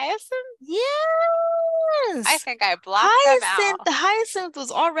and Hyacinth? I Yes. think I blocked them out. Hyacinth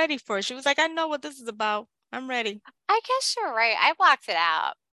was all ready for it. She was like, I know what this is about. I'm ready. I guess you're right. I blocked it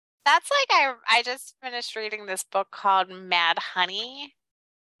out. That's like I just finished reading this book called Mad Honey,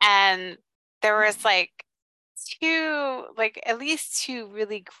 and there was like at least two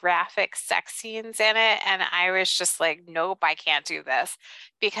really graphic sex scenes in it, and I was just like, nope, I can't do this,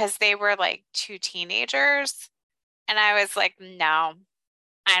 because they were like two teenagers, and I was like, no,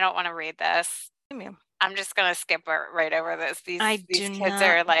 I don't want to read this. Blame you. I'm just gonna skip right over this. I These do kids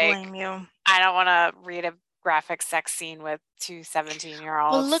are not like, blame you. I don't want to read a graphic sex scene with two 17-year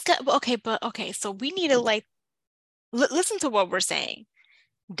Well, olds. look at okay, so we need to like listen to what we're saying.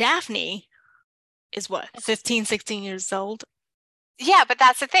 Daphne is what, 15, 16 years old? Yeah, but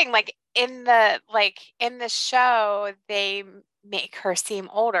that's the thing. In the show, they make her seem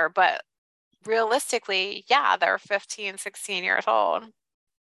older, but realistically, yeah, they're 15, 16 years old.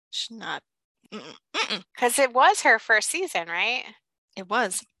 She's not. Mm-mm. Because it was her first season, right? It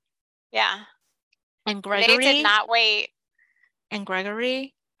was. Yeah. And And they did Gregory, not wait.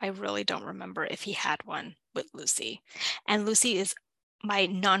 I really don't remember if he had one with Lucy. And Lucy is my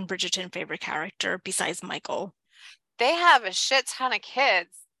non-Bridgerton favorite character besides Michael. They have a shit ton of kids.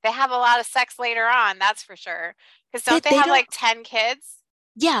 They have a lot of sex later on, that's for sure. Because They, don't they they have don't, like 10 kids?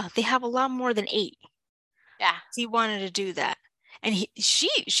 yeah, they have a lot more than 8. Yeah. He wanted to do that. And she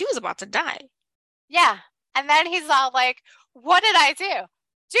was about to die. Yeah. And then he's all like, what did I do?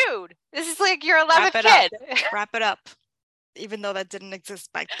 Dude, this is like your 11th Wrap it kid. up. Wrap it up. Even though that didn't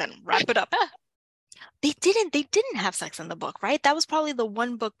exist back then. Wrap it up. They didn't have sex in the book, right? That was probably the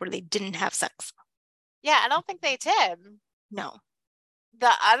one book where they didn't have sex. Yeah, I don't think they did. No.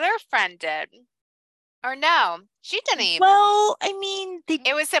 The other friend did. Or no, she didn't even. Well, I mean,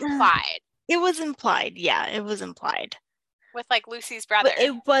 It was implied it was implied. Yeah, it was implied. with like Lucy's brother. But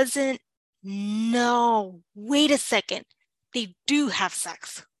it wasn't. No, wait a second. They do have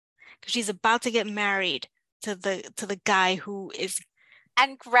sex because she's about to get married to the guy who is.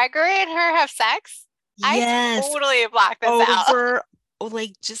 And Gregory and her have sex? Yes, I totally blocked this out. over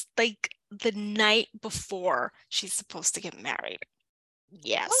like just like the night before she's supposed to get married.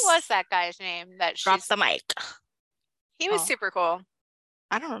 Yes. What was that guy's name that Drop the mic. He was super cool.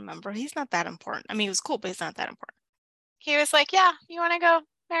 I don't remember. He's not that important. I mean, he was cool, but he's not that important. He was like, yeah, you want to go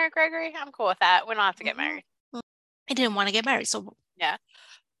marry Gregory? I'm cool with that. We don't have to get married. I didn't want to get married, so yeah.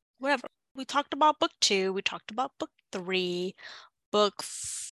 Whatever. We talked about book 2. We talked about book 3. I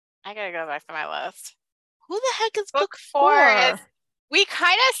gotta go back to my list. Who the heck is book 4? We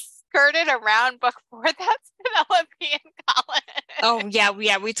kind of skirted around book 4. That's the Penelope and Colin. Oh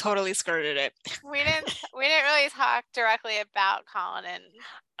yeah, we totally skirted it. We didn't really talk directly about Colin and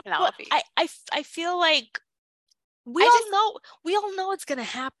Penelope. But I feel like we all know it's gonna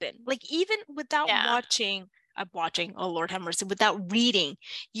happen. Like even without watching, oh Lord have mercy, without reading,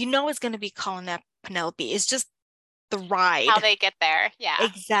 you know it's gonna be Colin and Penelope. It's just the ride. How they get there. Yeah.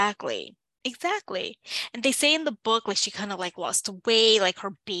 Exactly. Exactly. And they say in the book, like she kind of like lost weight, like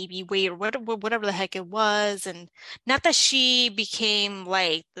her baby weight or whatever the heck it was. And not that she became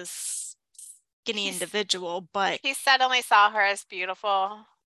like this skinny individual, but he suddenly saw her as beautiful.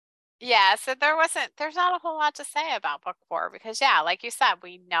 Yeah, so there's not a whole lot to say about book 4 because yeah, like you said,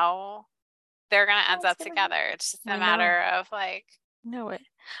 we know they're gonna end up together. It's just a matter of like know it.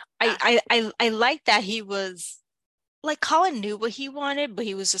 I like that he was like Colin knew what he wanted, but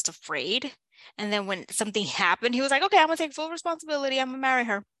he was just afraid. And then when something happened, he was like, okay, I'm gonna take full responsibility. I'm gonna marry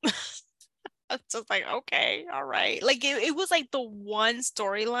her. It's just like, okay, all right. Like it was like the one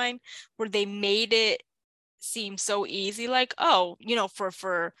storyline where they made it seem so easy, like, oh,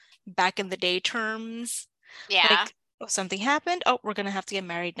 for back in the day terms. Yeah. Like, oh, something happened. Oh, we're gonna have to get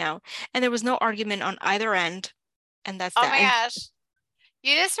married now. And there was no argument on either end. And that's that. Oh my gosh.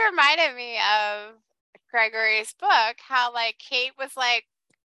 You just reminded me of Gregory's book, how like Kate was like,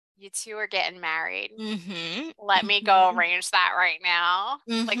 you two are getting married. Let me go arrange that right now.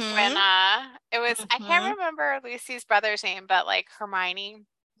 Like when it was I can't remember Lucy's brother's name, but like Hermione.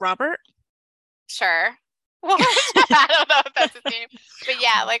 Robert? Sure. Well, I don't know if that's his name. But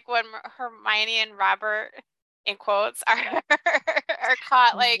yeah, like when Hermione and Robert in quotes are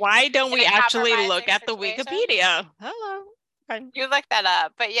caught like why don't we actually look at the Wikipedia? Hello. You look that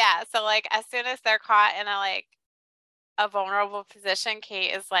up. But yeah, so like as soon as they're caught in a vulnerable position,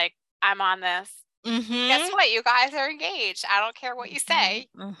 Kate is like, I'm on this. Guess what? You guys are engaged. I don't care what you say.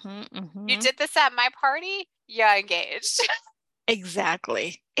 You did this at my party, you're engaged.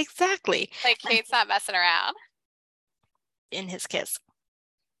 Exactly. Like Kate's not messing around. In his kiss.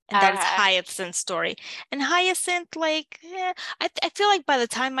 And that is Hyacinth's story. And Hyacinth, like, I feel like by the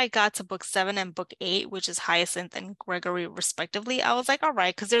time I got to book 7 and book 8, which is Hyacinth and Gregory respectively, I was like, all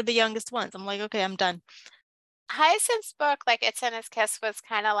right, because they're the youngest ones. I'm like, okay, I'm done. Hyacinth's book, like It's in His Kiss, was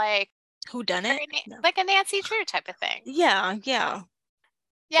kind of like who done it? Like a Nancy Drew type of thing. Yeah. Yeah,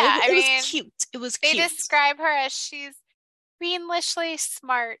 it was cute. It was cute. They describe her as she's fiendishly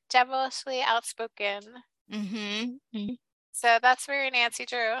smart, devilishly outspoken. So that's very Nancy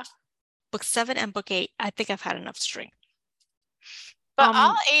Drew. Book 7 and book 8, I think I've had enough string. But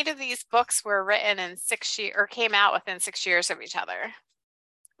all 8 of these books were written in 6 years, or came out within 6 years of each other.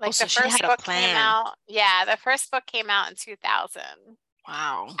 Like the first book came out. Yeah, the first book came out in 2000.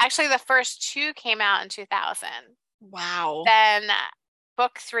 Wow. Actually, the first 2 came out in 2000. Wow. Then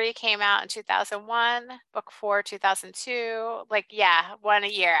book 3 came out in 2001, book 4, 2002. Like, yeah, 1 a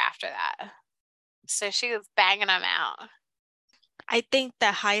year after that. So she was banging them out. I think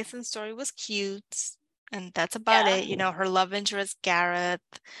that Hyacinth's story was cute, and that's about it. You know, her love interest, Gareth,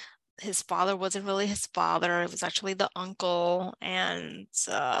 his father wasn't really his father. It was actually the uncle, and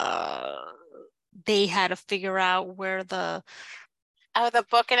they had to figure out where the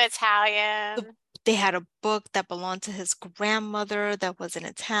book in Italian. They had a book that belonged to his grandmother that was in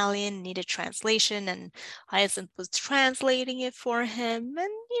Italian, needed translation, and Hyacinth was translating it for him,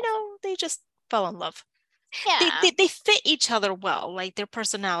 and they just fell in love. Yeah. They fit each other well. Like their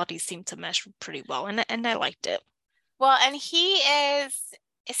personalities seemed to mesh pretty well, and I liked it. Well, and is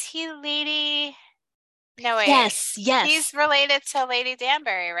he Lady? No, wait. Yes. He's related to Lady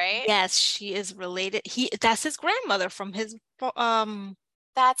Danbury, right? Yes, she is related. That's his grandmother from his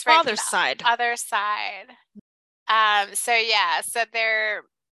that's right, father's side. Other side. So yeah, so they're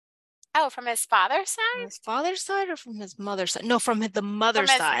from his father's side? From his father's side or from his mother's side? No, from the mother's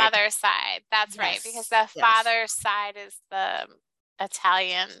side. From his mother's side. That's right, because the father's side is the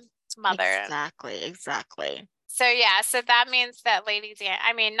Italian mother. Exactly. So yeah, so that means that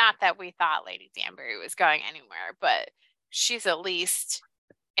not that we thought Lady Danbury was going anywhere, but she's at least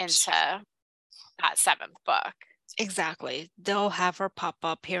into that 7th book. Exactly. They'll have her pop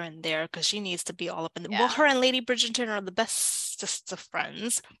up here and there because she needs to be all up in the... Well, her and Lady Bridgerton are the bestest of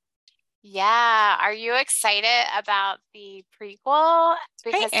friends. Yeah. Are you excited about the prequel?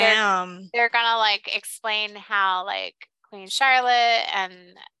 Because they're gonna like explain how like Queen Charlotte and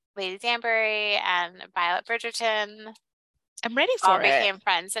Lady Danbury and Violet Bridgerton I'm ready for all became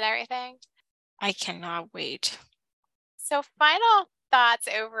friends and everything. I cannot wait. So final thoughts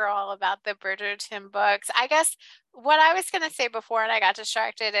overall about the Bridgerton books. I guess what I was going to say before and I got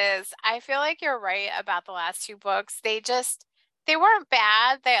distracted is I feel like you're right about the last 2 books. They weren't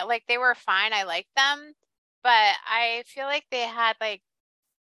bad. They were fine. I liked them. But I feel like they had like,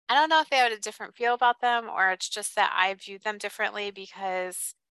 I don't know if they had a different feel about them, or it's just that I viewed them differently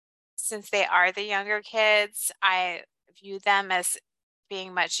because since they are the younger kids, I view them as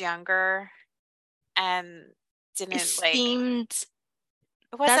being much younger and It didn't like, seemed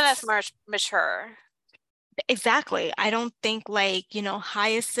it wasn't as that's much mature. exactly. I don't think like,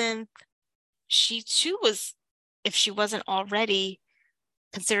 Hyacinth, she was, if she wasn't already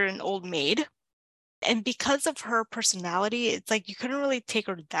considered an old maid. And because of her personality, it's like you couldn't really take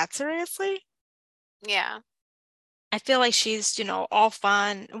her that seriously. Yeah. I feel like she's, all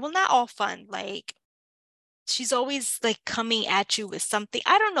fun. Well, not all fun. Like she's always like coming at you with something.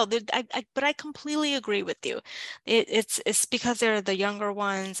 I don't know. But I completely agree with you. It's because they're the younger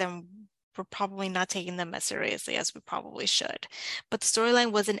ones and we're probably not taking them as seriously as we probably should. But the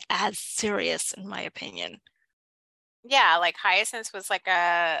storyline wasn't as serious, in my opinion. Yeah, like Hyacinth was like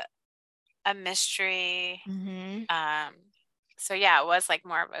a mystery. Hmm. So yeah, it was like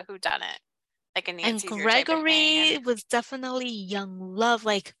more of a whodunit, like a And Nancy Drew type of thing. Gregory And was definitely young love,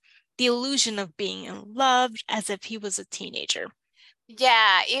 like the illusion of being in love as if he was a teenager.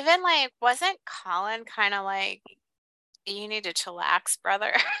 yeah, even like, wasn't Colin kind of like, you need to chillax,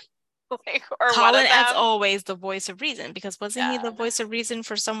 brother? Like, or one Colin, of as them. always, the voice of reason, because wasn't he the Yeah. voice of reason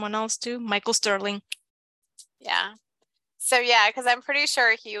for someone else too? Michael Sterling. Yeah. So yeah, because I'm pretty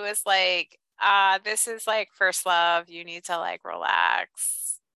sure he was like, this is like first love. You need to like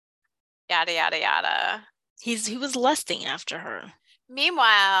relax. Yada yada yada. He was lusting after her.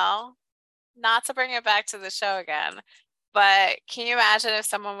 Meanwhile, not to bring it back to the show again, but can you imagine if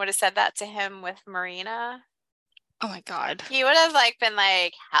someone would have said that to him with Marina? Oh my God. He would have like been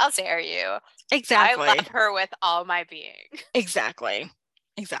like, how dare you? I Exactly. love her with all my being. Exactly.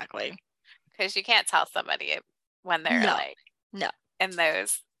 Exactly. Because you can't tell somebody when they're No. like No. in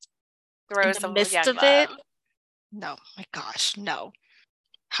those In the throes of midst young of it, love. no. My gosh, no.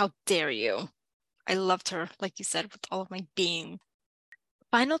 How dare you? I loved her, like you said, with all of my being.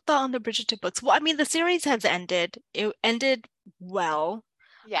 Final thought on the Bridgerton books. Well, I mean, the series has ended. It ended well.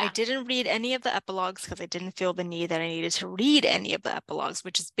 I Yeah. didn't read any of the epilogues because I didn't feel the need that I needed to read any of the epilogues,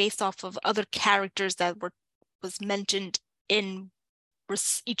 which is based off of other characters that was mentioned in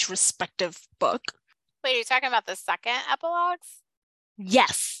each respective book. Wait, are you talking about the second epilogues?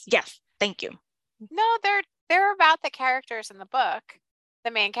 Yes, yes, thank you. No, they're about the characters in the book,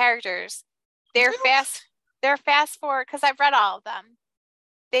 the main characters. They're fast they're fast forward because I've read all of them.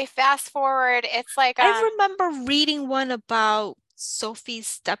 They fast forward. It's like I remember reading one about Sophie's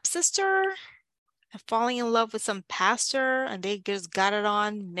stepsister and falling in love with some pastor, and they just got it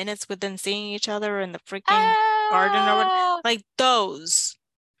on minutes within seeing each other in the freaking garden or what, oh, like those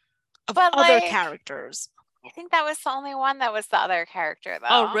of but other like characters. I think that was the only one that was the other character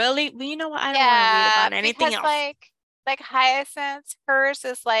Oh, though. really? Well, you know what? I don't want to read Yeah, about anything because else. like Hyacinth, hers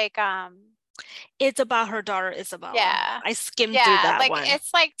is like It's about her daughter Isabella. yeah. I skimmed through Yeah, that like one.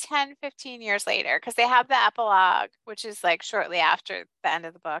 it's like 10, 15 years later because they have the epilogue, which is like shortly after the end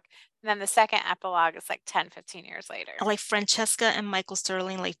of the book. And then the second epilogue is like 10, 15 years later. Like Francesca and Michael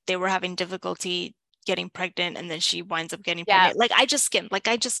Sterling, like they were having difficulty getting pregnant, and then she winds up getting Yeah. pregnant. Like I just skimmed. Like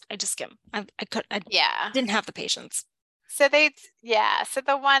I just skimmed. I Yeah. didn't have the patience. So so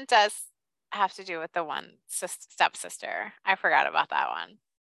the one does have to do with the one stepsister. I forgot about that one.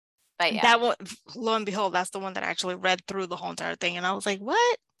 But yeah. That one, lo and behold, that's the one that I actually read through the whole entire thing, and I was like,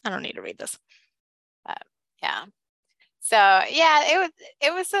 "What? I don't need to read this." But yeah. So yeah,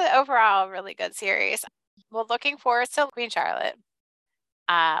 it was an overall really good series. Well, looking forward to Queen Charlotte.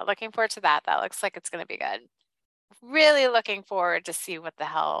 Looking forward to that. That looks like it's gonna be good. Really looking forward to see what the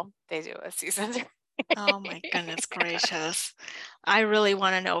hell they do with season 3. Oh my goodness gracious! I really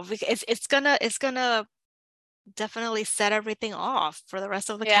want to know because it's gonna definitely set everything off for the rest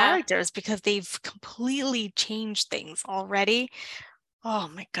of the Yeah. characters because they've completely changed things already. Oh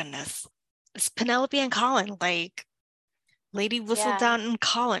my goodness. It's Penelope and Colin, like Lady Yeah. Whistledown and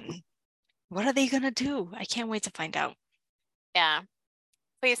Colin. What are they gonna do? I can't wait to find out. Yeah.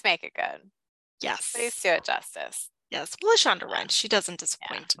 Please make it good. Please Yes. do it justice. Yes. Well, Shonda Rhimes, Um, she doesn't yeah.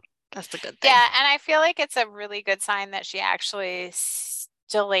 disappoint. That's the good thing. Yeah, and I feel like it's a really good sign that she actually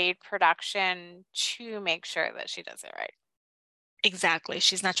delayed production to make sure that she does it right. Exactly.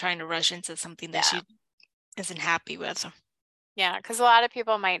 She's not trying to rush into something that Yeah. she isn't happy with. Yeah, because a lot of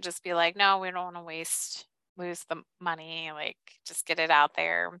people might just be like, no, we don't want to lose the money, like just get it out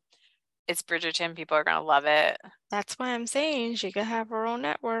there. It's Bridgerton, people are gonna love it. That's why I'm saying she could have her own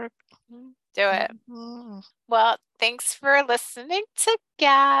network. Do it. Mhm. Well, thanks for listening to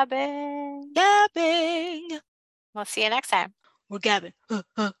Gabbing. Gabbing. We'll see you next time. We're gabbing.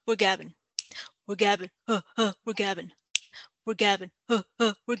 We're gabbing. we're gabbing, we're gabbing, we're gabbing,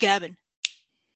 we're gabbing.